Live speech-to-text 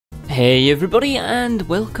Hey everybody, and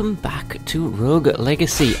welcome back to Rogue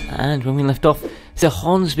Legacy. And when we left off, the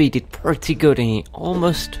Hornsby did pretty good and he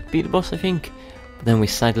almost beat the boss, I think. But then we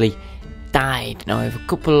sadly died. Now I have a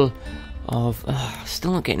couple of...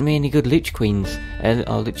 still not getting me any good Lich Queens,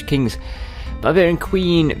 or Lich Kings. Barbarian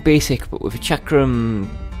Queen, basic, but with a Chakram,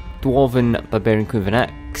 Dwarven Barbarian Queen with an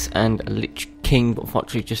axe, and a Lich King, but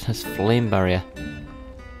unfortunately just has Flame Barrier.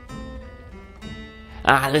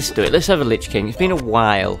 Let's do it. Let's have a Lich King. It's been a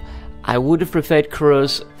while. I would have preferred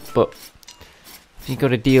crows, but you've got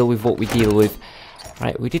to deal with what we deal with.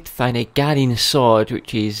 Right, we did find a Guardian Sword,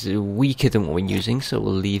 which is weaker than what we're using, so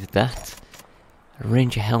we'll leave that. A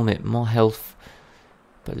Ranger Helmet, more health,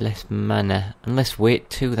 but less mana. And less weight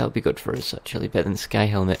too, that would be good for us, actually. Better than Sky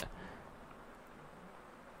Helmet.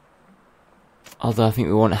 Although I think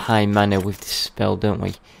we want high mana with this spell, don't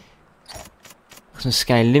we? Some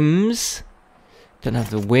Sky Limbs. Don't have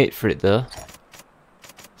the weight for it though.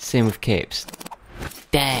 Same with capes.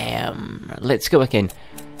 Damn. Let's go back in.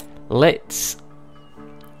 Let's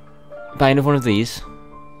buy another one of these.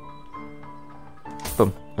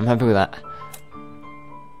 Boom. I'm happy with that.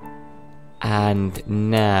 And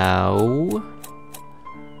now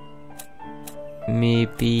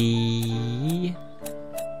maybe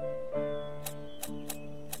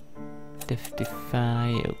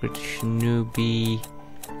Defy, upgrade to Shinobi.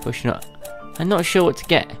 Push not. I'm not sure what to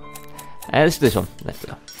get. Let's do this one. There we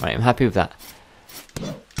go. Right, I'm happy with that.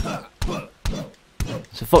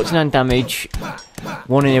 So 49 damage,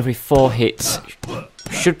 1 in every 4 hits.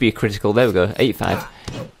 Should be a critical. There we go. 85.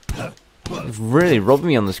 It really robbed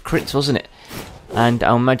me on those crits, wasn't it? And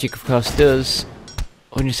our magic, of course, does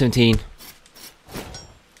 117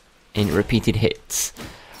 in repeated hits.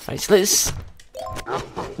 Right, so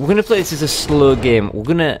we're going to play this as a slow game. We're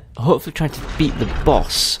going to hopefully try to beat the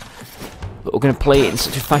boss. But we're going to play it in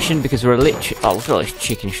such a fashion because we're a Lich. Oh, look at all this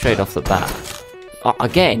chicken straight off the bat. Oh,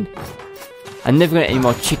 again. I'm never going to get any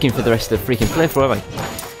more chicken for the rest of the freaking playthrough, am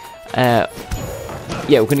I?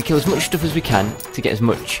 Yeah, we're going to kill as much stuff as we can to get as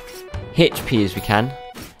much HP as we can.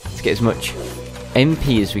 To get as much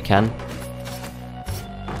MP as we can.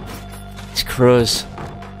 It's crows.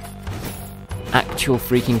 Actual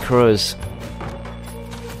freaking crows.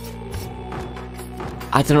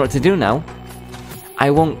 I don't know what to do now. I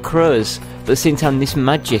want crows. But at the same time, this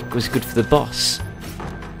magic was good for the boss.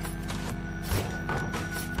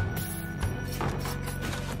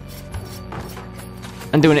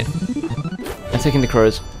 I'm doing it. I'm taking the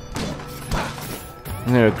crows. I'm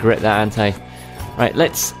going to regret that, aren't I? Right,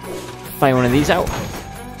 let's fire one of these out.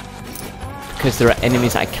 Because there are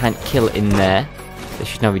enemies that I can't kill in there. They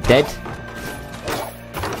should now be dead.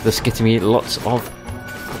 Thus getting me lots of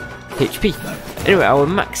HP. Anyway, our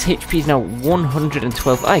max HP is now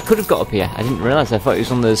 112. I could have got up here. I didn't realise. I thought it was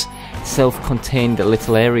on those self-contained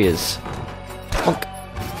little areas. Bonk.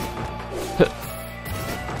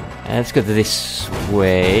 Let's go this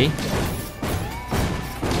way.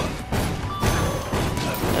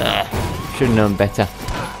 Should have known better.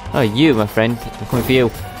 Oh, you, my friend. I'm coming for you.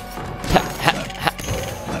 Ha, ha,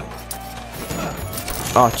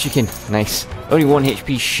 ha. Oh, chicken. Nice. Only 1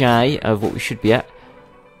 HP shy of what we should be at.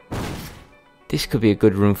 This could be a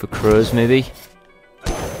good room for crows, maybe.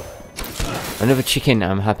 Another chicken,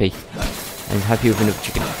 I'm happy. I'm happy with another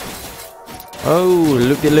chicken. Oh,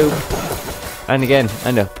 loop-de-loop. And again,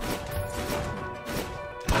 and up.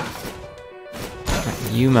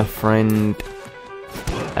 You, my friend.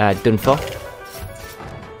 Done for.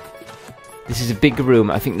 This is a big room.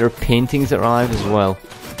 I think there are paintings that arrive as well.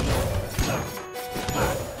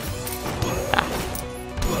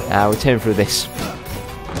 We're tearing through this.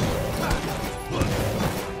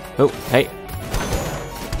 Oh, hey.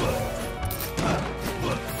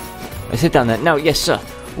 I said down there. Now, yes, sir.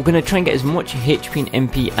 We're going to try and get as much HP and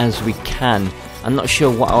MP as we can. I'm not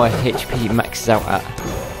sure what our HP maxes out at. So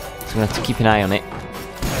I'm going to have to keep an eye on it.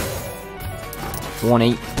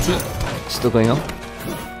 180. Still going up.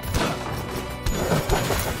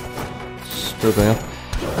 Still going up.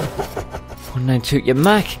 192. Yeah,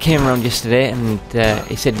 Mark came around yesterday and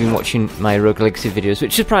he said he'd been watching my Rogue Legacy videos,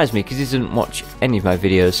 which surprised me because he doesn't watch any of my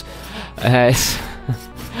videos.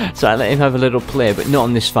 So I let him have a little play, but not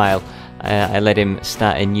on this file. I let him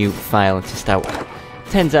start a new file and test out.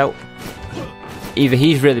 Turns out, either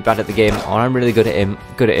he's really bad at the game or I'm really good at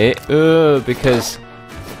it. Because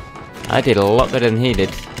I did a lot better than he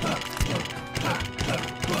did.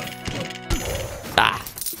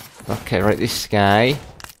 Okay, right, this guy.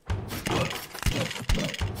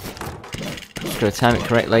 Got to time it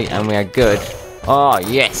correctly and we are good. Oh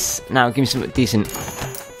yes! Now give me something decent.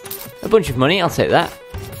 A bunch of money, I'll take that.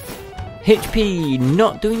 HP,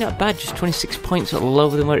 not doing that bad, just 26 points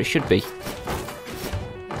lower than where it should be.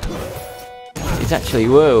 It's actually,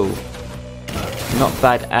 whoa, not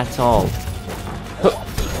bad at all.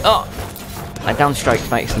 Oh! I downstriked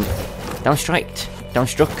by accident.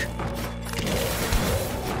 Downstruck.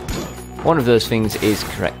 One of those things is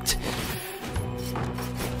correct.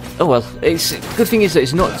 Oh well, it's good thing is that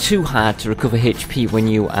it's not too hard to recover HP when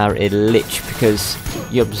you are a lich, because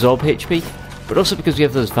you absorb HP, but also because we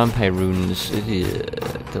have those vampire runes.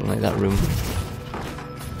 Don't like that rune.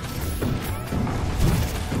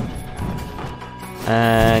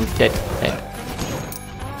 And dead.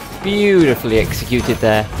 Beautifully executed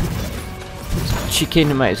there.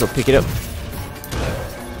 Chicken, I might as well pick it up.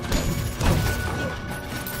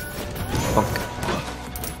 Bonk.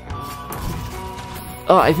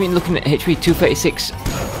 Oh, I've been looking at HP 236.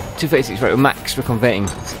 236, right, max for converting.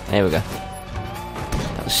 There we go.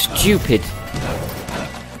 That was stupid.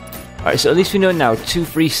 Alright, so at least we know now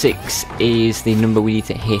 236 is the number we need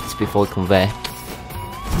to hit before we convert.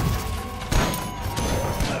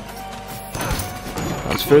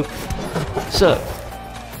 That's through. So,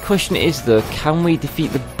 question is though, can we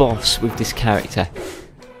defeat the boss with this character?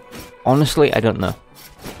 Honestly, I don't know.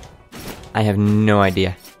 I have no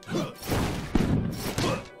idea.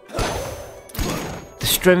 The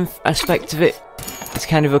strength aspect of it is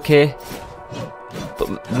kind of okay, but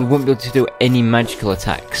we won't be able to do any magical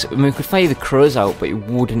attacks. I mean, we could fire the crows out, but it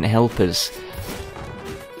wouldn't help us,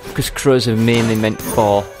 because crows are mainly meant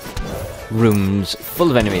for rooms full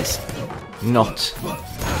of enemies, not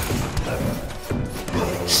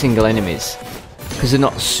single enemies, because they're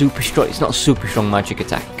not super strong. It's not a super strong magic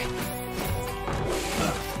attack.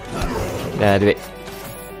 There, do it.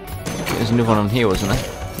 There's another one on here, wasn't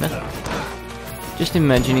there? No. Just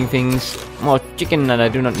imagining things. More chicken that I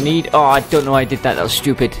do not need. Oh, I don't know why I did that. That was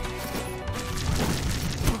stupid.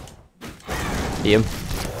 Eat him.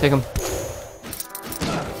 Take him.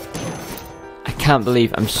 I can't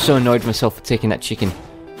believe I'm so annoyed with myself for taking that chicken.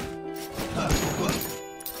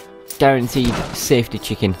 Guaranteed safety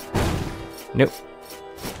chicken. Nope.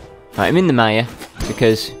 Right, I'm in the mire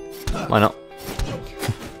because why not?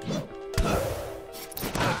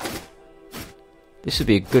 This would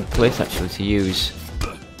be a good place actually to use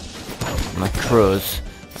my crows.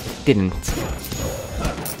 I didn't.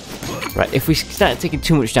 Right, if we start taking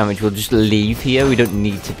too much damage, we'll just leave here. We don't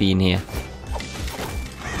need to be in here.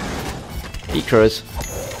 Eat crows.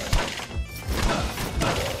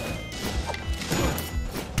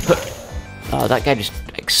 Oh, that guy just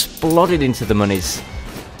exploded into the monies.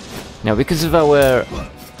 Now, because of our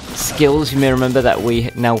skills, you may remember that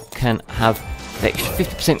we now can have an extra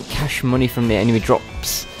 50% cash money from the enemy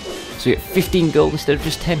drops. So we get 15 gold instead of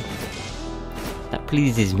just 10. That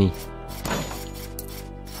pleases me.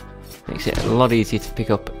 Makes it a lot easier to pick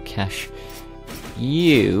up cash.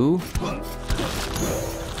 You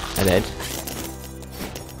are dead.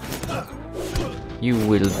 You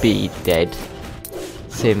will be dead.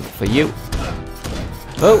 Same for you.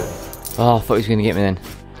 Oh! Oh, I thought he was going to get me then.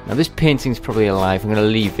 Now this painting's probably alive. I'm going to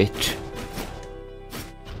leave it.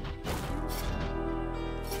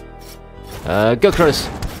 Go crows!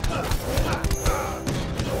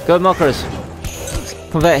 Go more crows!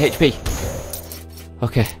 Convert HP.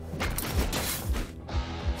 Okay.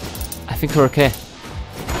 I think we're okay.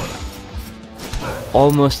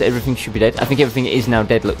 Almost everything should be dead. I think everything is now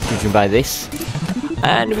dead, look, judging by this.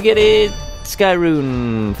 And we get it! Sky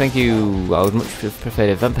rune! Thank you. I would much prefer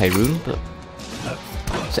a vampire rune, but...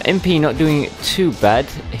 So MP not doing it too bad.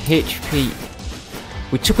 HP...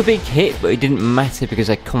 We took a big hit, but it didn't matter because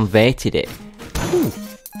I converted it. Ooh.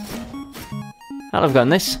 I've gotten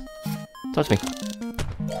this. Talk to me.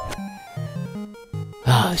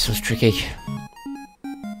 Ah, oh, this was tricky.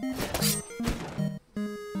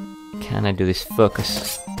 Can I do this?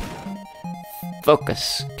 Focus.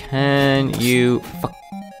 Focus. Can you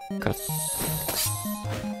focus?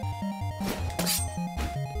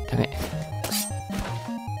 Damn it.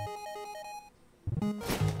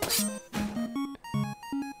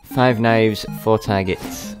 Five knives, 4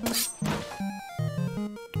 targets.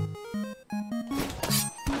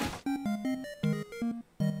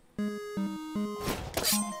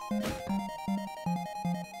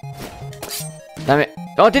 Damn it.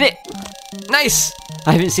 Oh, did it! Nice!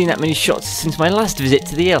 I haven't seen that many shots since my last visit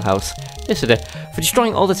to the alehouse yesterday. For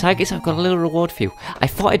destroying all the targets, I've got a little reward for you. I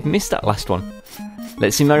thought I'd missed that last one.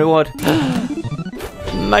 Let's see my reward.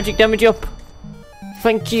 Magic damage up!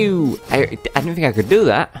 Thank you! I didn't think I could do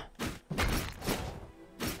that.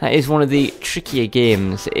 That is one of the trickier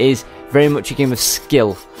games. It is very much a game of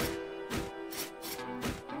skill.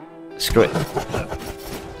 Screw it.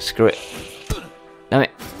 Screw it. Damn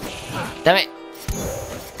it. Damn it!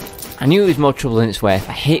 I knew it was more trouble than it's worth.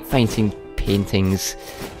 I hate fighting paintings.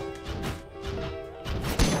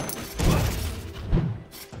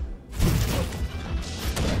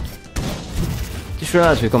 Just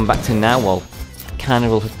realised we've gone back to Narwhal. The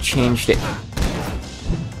carnival have changed it.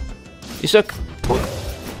 You suck!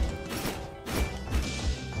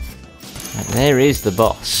 And there is the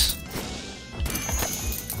boss.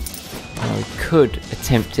 Now we could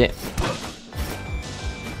attempt it.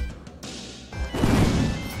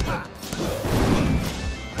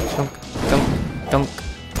 Dunk, dunk, dunk.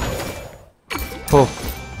 Oh,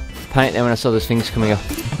 panicked there when I saw those things coming up.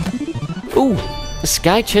 Ooh, a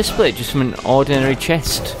sky chestplate just from an ordinary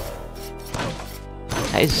chest.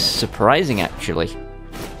 That is surprising, actually.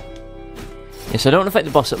 Yes, I don't want to fight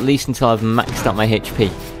the boss at least until I've maxed out my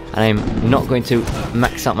HP. And I'm not going to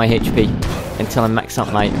max out my HP until I max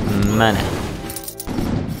out my mana.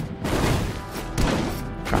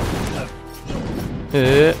 Crap.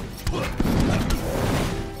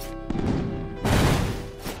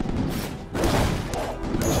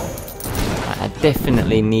 I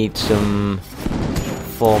definitely need some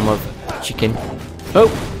form of chicken. Oh!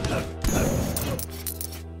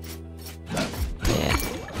 Yeah.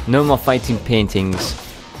 No more fighting paintings.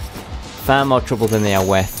 Far more trouble than they are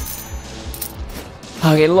worth.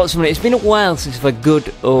 Okay, lots of money. It's been a while since I've had a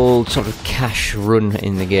good old sort of cash run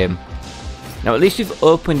in the game. Now at least we've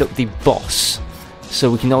opened up the boss, so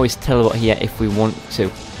we can always teleport here if we want to.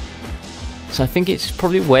 So I think it's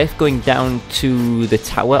probably worth going down to the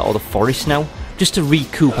tower or the forest now, just to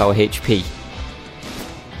recoup our HP.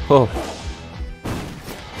 Oh.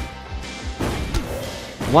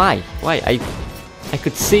 Why? Why? I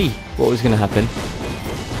could see what was going to happen.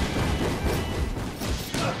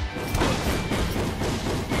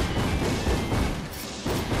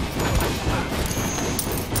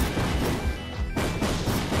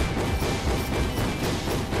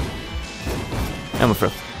 And we're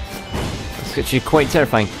through. It's actually quite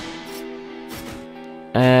terrifying.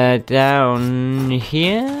 Down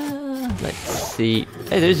here? Let's see.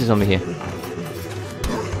 Hey, there is a zombie here.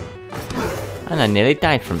 And I nearly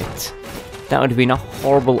died from it. That would have been a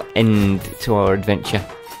horrible end to our adventure.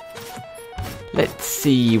 Let's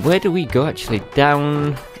see. Where do we go actually?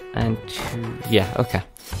 Down and to... Yeah, okay.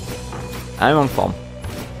 I'm on form.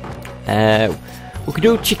 We could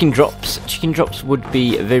do chicken drops. Chicken drops would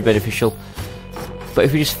be very beneficial. But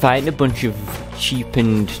if we just find a bunch of cheap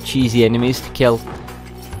and cheesy enemies to kill,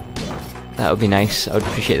 that would be nice. I would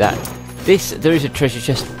appreciate that. There is a treasure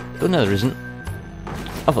chest. Oh no, there isn't.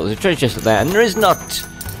 I thought there was a treasure chest up there, and there is not.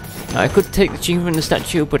 Now, I could take the chicken from the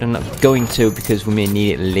statue, but I'm not going to because we may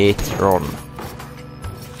need it later on.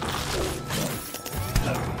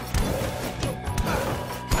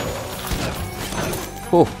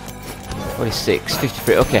 Oh, 46,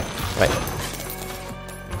 53. Okay, right.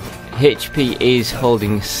 HP is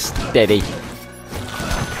holding steady.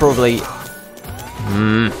 Probably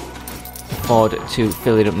afford to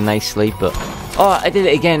fill it up nicely, but oh, I did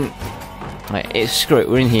it again. Right, screw it.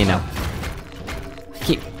 We're in here now. I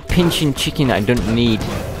keep pinching chicken that I don't need.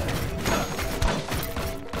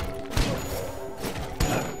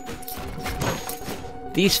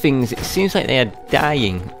 These things, it seems like they are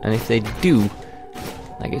dying, and if they do,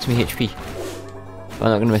 that gets me HP. But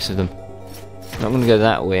I'm not going to mess with them. I'm not going to go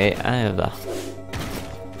that way either.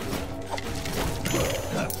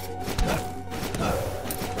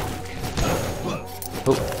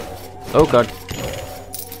 Oh. Oh god.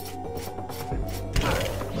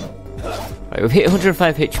 Right, we've hit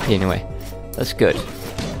 105 HP anyway. That's good.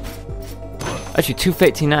 Actually,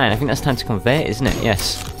 259. I think that's time to convert, isn't it?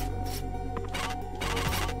 Yes.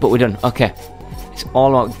 But we're done. Okay. It's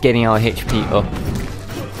all about getting our HP up.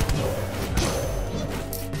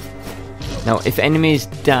 Now, if enemies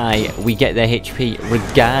die, we get their HP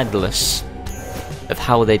regardless of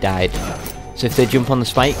how they died. So if they jump on the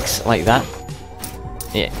spikes like that,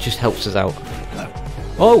 yeah, it just helps us out.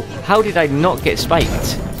 Oh, how did I not get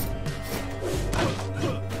spiked?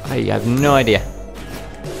 I have no idea.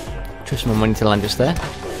 Trust my money to land just there.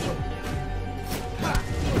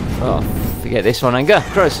 Oh, forget this one and go.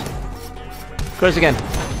 Crows. Crows again.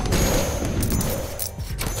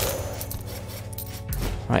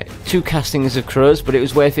 Right, 2 castings of crows, but it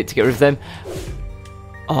was worth it to get rid of them.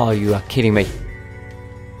 Oh, you are kidding me.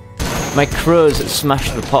 My crows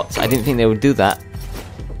smashed the pots. I didn't think they would do that.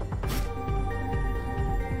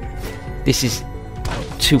 This is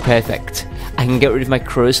too perfect. I can get rid of my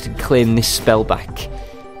crows to claim this spell back.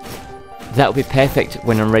 That will be perfect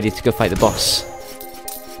when I'm ready to go fight the boss.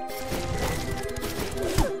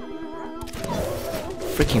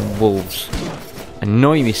 Freaking wolves.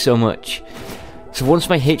 Annoy me so much. So once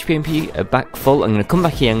my HP and MP are back full, I'm going to come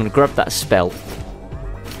back here, I'm going to grab that spell.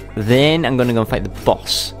 Then I'm going to go and fight the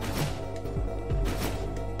boss.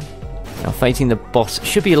 Now fighting the boss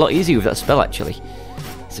should be a lot easier with that spell actually.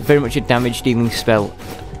 It's very much a damage dealing spell.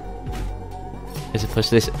 As opposed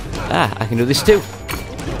to this. Ah, I can do this too.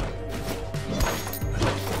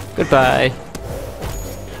 Goodbye.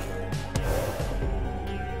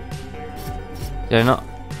 Did I not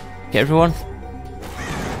get everyone?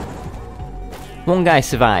 One guy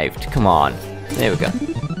survived. Come on. There we go.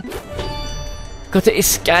 Got to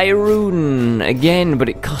Skyroon again, but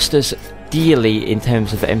it cost us dearly in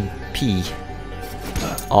terms of MP.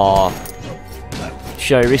 Or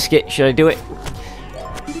should I risk it? Should I do it?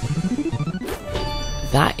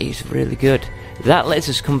 That is really good. That lets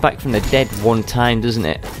us come back from the dead one time, doesn't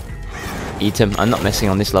it? Eat him. I'm not messing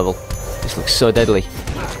on this level. This looks so deadly.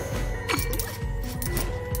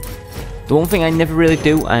 The one thing I never really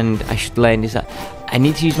do, and I should learn, is that I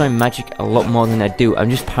need to use my magic a lot more than I do. I'm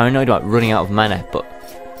just paranoid about running out of mana, but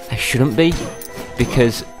I shouldn't be,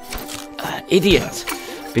 because... idiot!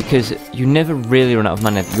 Because you never really run out of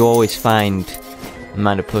mana. You always find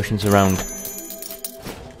mana potions around.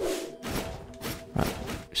 Right.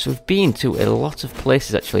 So we've been to a lot of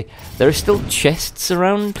places, actually. There are still chests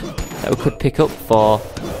around that we could pick up for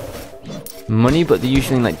money, but they're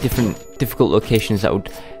usually in like difficult locations that would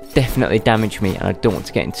definitely damage me, and I don't want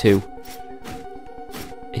to get into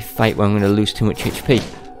a fight where I'm going to lose too much HP.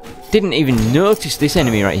 Didn't even notice this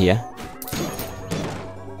enemy right here.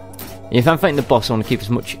 If I'm fighting the boss, I want to keep as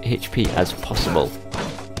much HP as possible.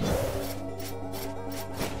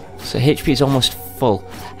 So HP is almost full.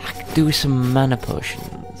 I could do with some mana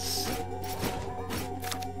potions.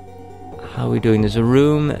 How are we doing? There's a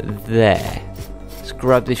room there. Let's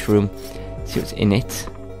grab this room, see what's in it.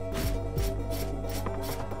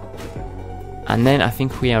 And then I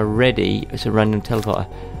think we are ready. It's a random teleporter.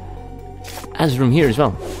 There's a room here as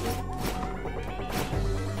well.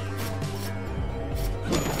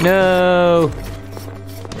 No!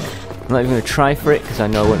 I'm not even going to try for it because I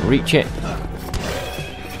know I won't reach it.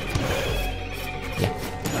 Yeah.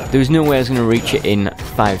 There was no way I was going to reach it in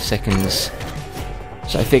 5 seconds.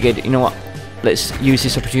 So I figured, you know what? Let's use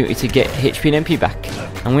this opportunity to get HP and MP back.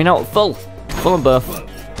 And we're now at full. Full on both.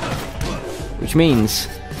 Which means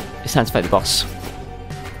it's time to fight the boss.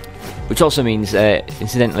 Which also means,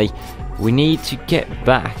 incidentally, we need to get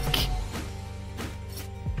back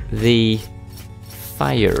the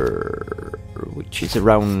fire, which is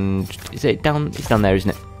around... Is it down? It's down there,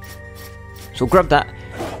 isn't it? So we'll grab that.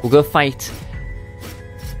 We'll go fight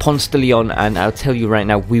Ponce de Leon, and I'll tell you right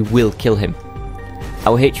now, we will kill him.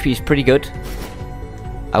 Our HP is pretty good.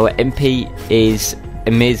 Our MP is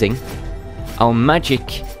amazing. Our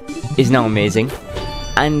magic is now amazing.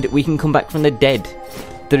 And we can come back from the dead.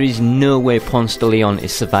 There is no way Ponce de Leon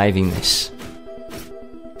is surviving this.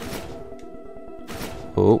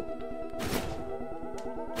 Oh.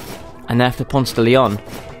 And after Ponce de Leon,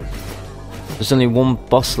 there's only one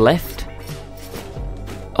boss left.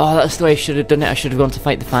 Oh, that's the way I should have done it. I should have gone to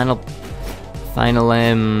fight the final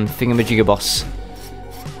thingamajigger boss.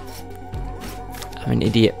 I'm an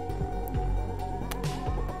idiot.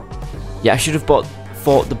 Yeah, I should have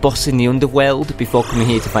fought the boss in the underworld before coming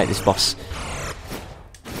here to fight this boss.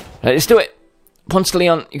 Right, let's do it. Ponce de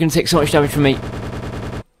Leon, you're going to take so much damage from me.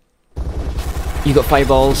 You got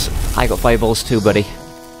fireballs. I got fireballs too, buddy.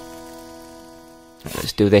 Right,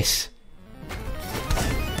 let's do this.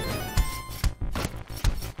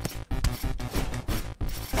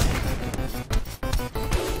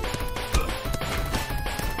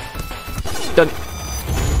 Done.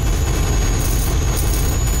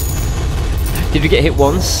 Did we get hit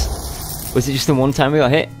once? Was it just the one time we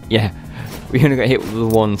got hit? Yeah. We only got hit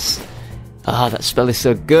once. Ah, that spell is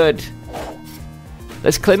so good.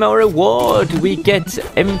 Let's claim our reward. We get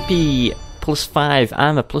MP +5,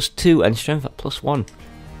 armor +2, and strength at +1.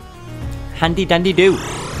 Handy dandy do.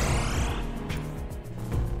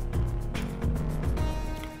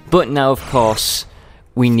 But now, of course,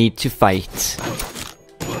 we need to fight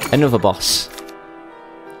another boss.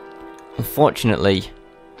 Unfortunately,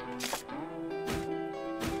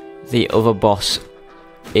 the other boss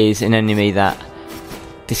is an enemy that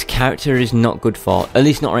this character is not good for. At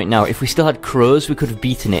least not right now. If we still had crows, we could have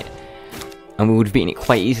beaten it. And we would have beaten it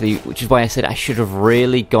quite easily, which is why I said I should have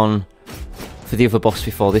really gone for the other boss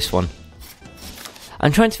before this one.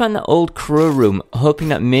 I'm trying to find that old crow room, hoping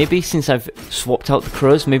that maybe since I've swapped out the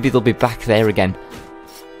crows, maybe they'll be back there again.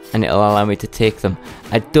 And it'll allow me to take them.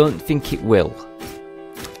 I don't think it will.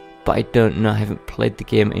 But I don't know. I haven't played the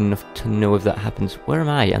game enough to know if that happens. Where am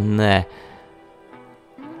I? I'm there.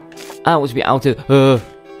 I want to be out of the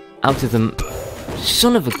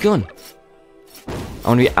Son of a gun. I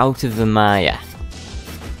want to be out of the mire.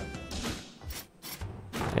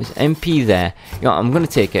 There's MP there. You know, I'm going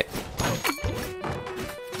to take it.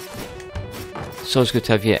 It's always good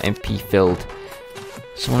to have your MP filled.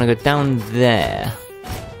 So I want to go down there.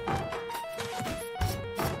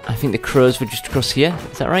 I think the crows were just across here.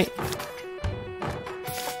 Is that right?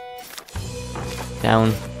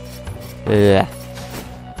 Down there.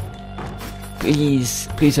 Please,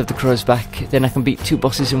 please have the crows back. Then I can beat 2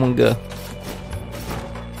 bosses in one go.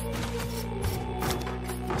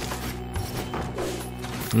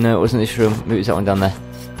 No, it wasn't this room. Maybe it was that one down there.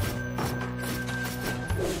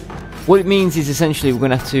 What it means is essentially we're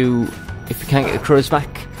going to have to, if we can't get the crows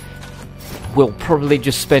back, we'll probably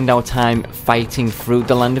just spend our time fighting through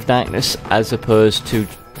the Land of Darkness as opposed to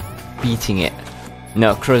beating it.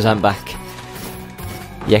 No, crows aren't back.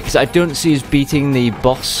 Yeah, because I don't see us beating the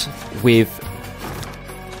boss with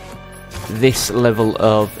this level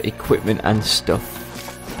of equipment and stuff.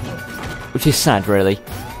 Which is sad, really.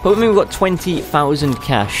 But I mean, we've got 20,000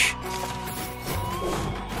 cash.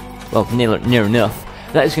 Well, near enough.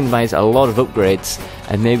 That is going to buy us a lot of upgrades,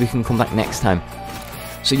 and maybe we can come back next time.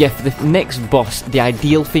 So yeah, for the next boss, the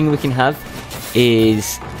ideal thing we can have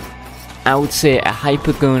is, I would say, a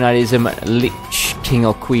hypergonadism Lich King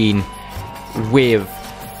or Queen with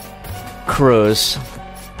crows.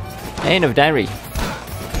 End of diary.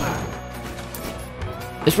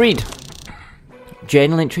 Let's read.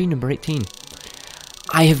 Journal entry number 18.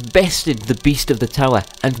 I have bested the beast of the tower,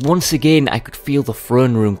 and once again I could feel the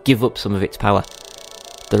throne room give up some of its power.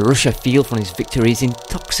 The rush I feel from his victory is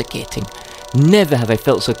intoxicating. Never have I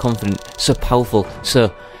felt so confident, so powerful,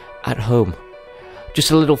 so at home.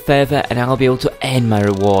 Just a little further and I'll be able to earn my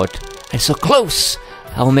reward. And so close!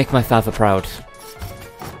 I'll make my father proud.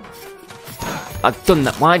 I've done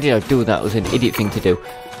that. Why did I do that? It was an idiot thing to do.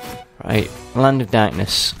 Right, Land of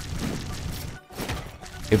Darkness.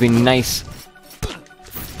 It'd be nice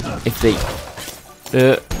if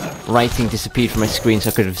the writing disappeared from my screen so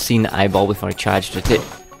I could have seen the eyeball before I charged at it.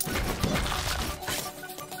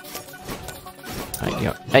 Right, you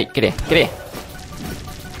know, hey, get here.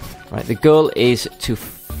 Right, the goal is to.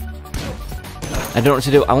 I don't know what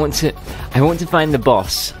to do. I want to find the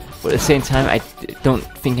boss, but at the same time, I don't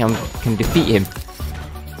think I can defeat him.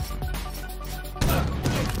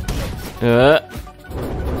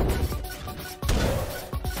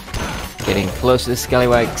 Getting close to the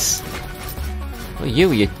scallywags. Well,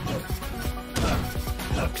 you.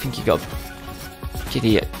 I think you got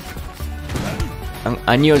idiot.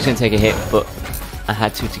 I knew I was going to take a hit, but I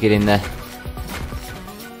had to get in there.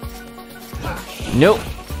 Nope.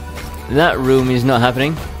 That room is not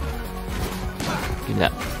happening. Give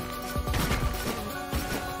that.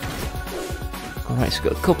 Alright, so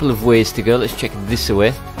we've got a couple of ways to go. Let's check this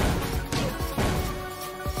away.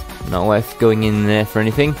 Not worth going in there for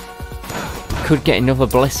anything. Could get another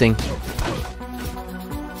blessing.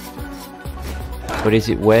 But is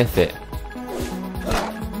it worth it?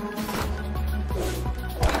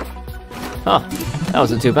 Oh, that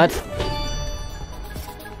wasn't too bad.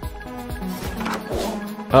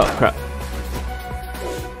 Oh, crap.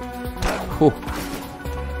 Whew.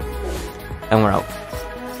 And we're out.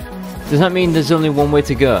 Does that mean there's only one way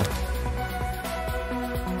to go?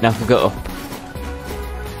 Now I can go up.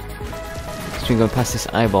 So we're going past this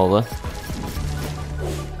eyeball though.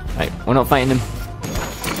 Right, we're not fighting them.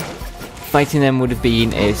 Fighting them would have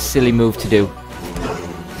been a silly move to do.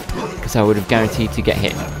 Because I would have guaranteed to get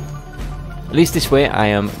hit. At least this way I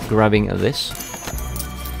am grabbing this.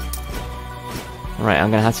 Right,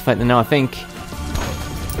 I'm going to have to fight them now, I think.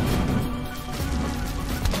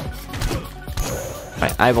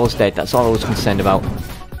 Right, eyeball's dead. That's all I was concerned about.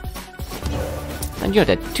 And you're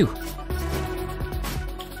dead too.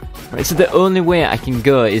 Right, so the only way I can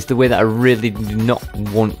go is the way that I really do not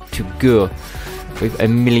want to go. With a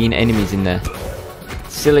million enemies in there.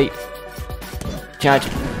 Silly. Charge.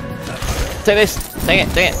 Take this. Take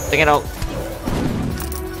it out.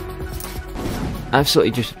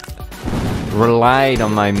 Absolutely just relied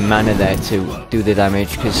on my mana there to do the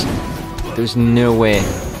damage, because there was no way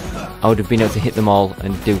I would have been able to hit them all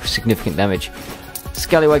and do significant damage.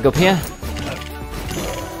 Scallywag up here.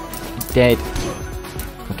 Dead.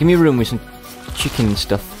 Oh, give me room with some chicken and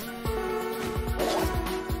stuff.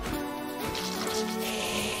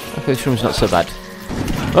 Okay, this room's not so bad.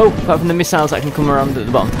 Oh, apart from the missiles that can come around at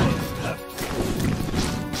the bottom.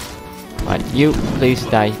 Right, you, please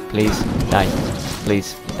die, please die,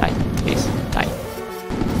 please die, please die.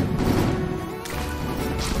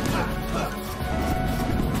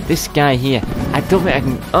 This guy here, I don't think I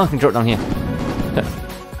can. Oh, I can drop down here.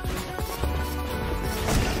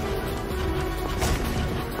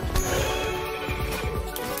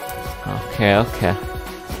 Okay, okay.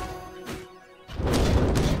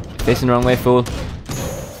 Facing the wrong way, fool.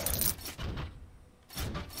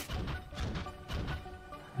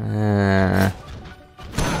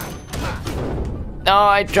 Oh,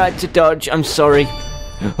 I tried to dodge. I'm sorry.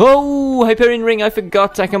 Oh, Hyperion Ring. I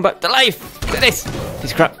forgot. I come back to life. Look at this.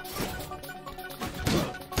 Piece of crap.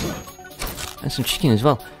 And some chicken as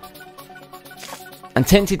well. I'm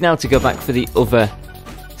tempted now to go back for the other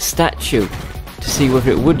statue to see whether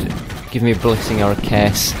it would give me a blessing or a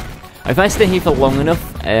curse. If I stay here for long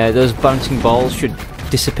enough, those bouncing balls should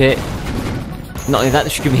dissipate. Not only that, they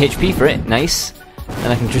should give me HP for it. Nice.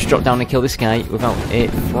 And I can just drop down and kill this guy without a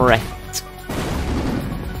threat.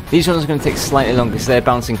 These ones are going to take slightly longer because they're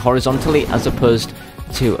bouncing horizontally as opposed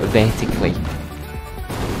to vertically.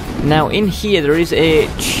 Now in here there is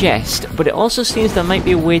a chest, but it also seems there might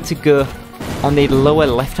be a way to go on the lower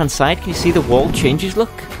left hand side. Can you see the wall changes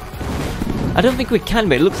look? I don't think we can,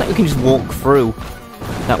 but it looks like we can just walk through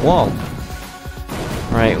that wall.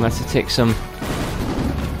 Right, we're going to have to take some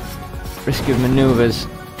risky maneuvers.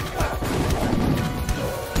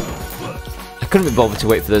 I couldn't be bothered to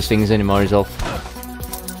wait for those things anymore is all.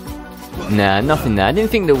 Nah, nothing there. I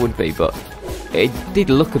didn't think there would be, but it did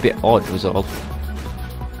look a bit odd was all.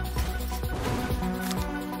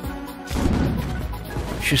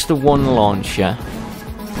 Just the one launcher.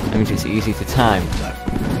 That means it's easy to time.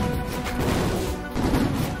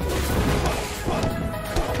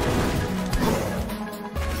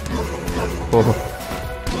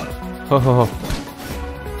 Oh. Oh.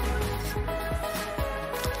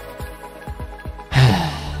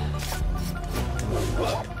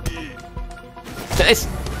 This.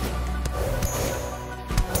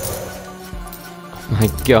 Oh my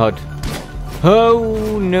god.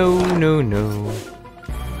 Oh no no no.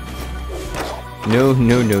 No,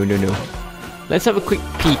 no, no, no, no. Let's have a quick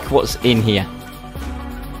peek what's in here.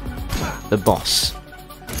 The boss.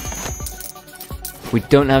 We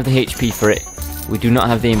don't have the HP for it. We do not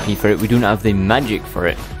have the MP for it. We do not have the magic for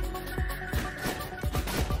it.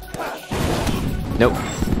 Nope.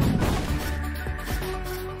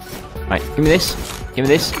 Right, give me this. Give me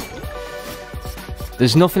this.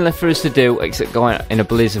 There's nothing left for us to do except go out in a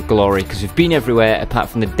blaze of glory because we've been everywhere apart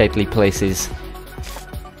from the deadly places.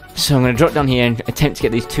 So I'm going to drop down here and attempt to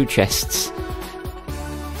get these two chests.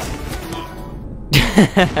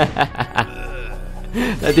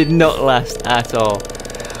 That did not last at all.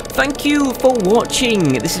 Thank you for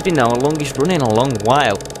watching. This has been our longest run in a long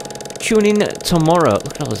while. Tune in tomorrow.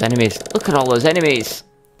 Look at all those enemies. Look at all those enemies.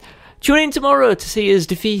 Tune in tomorrow to see us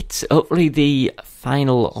defeat, hopefully, the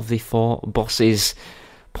final of the 4 bosses.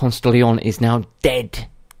 Ponce de Leon is now dead.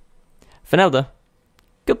 For now, though,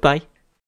 goodbye.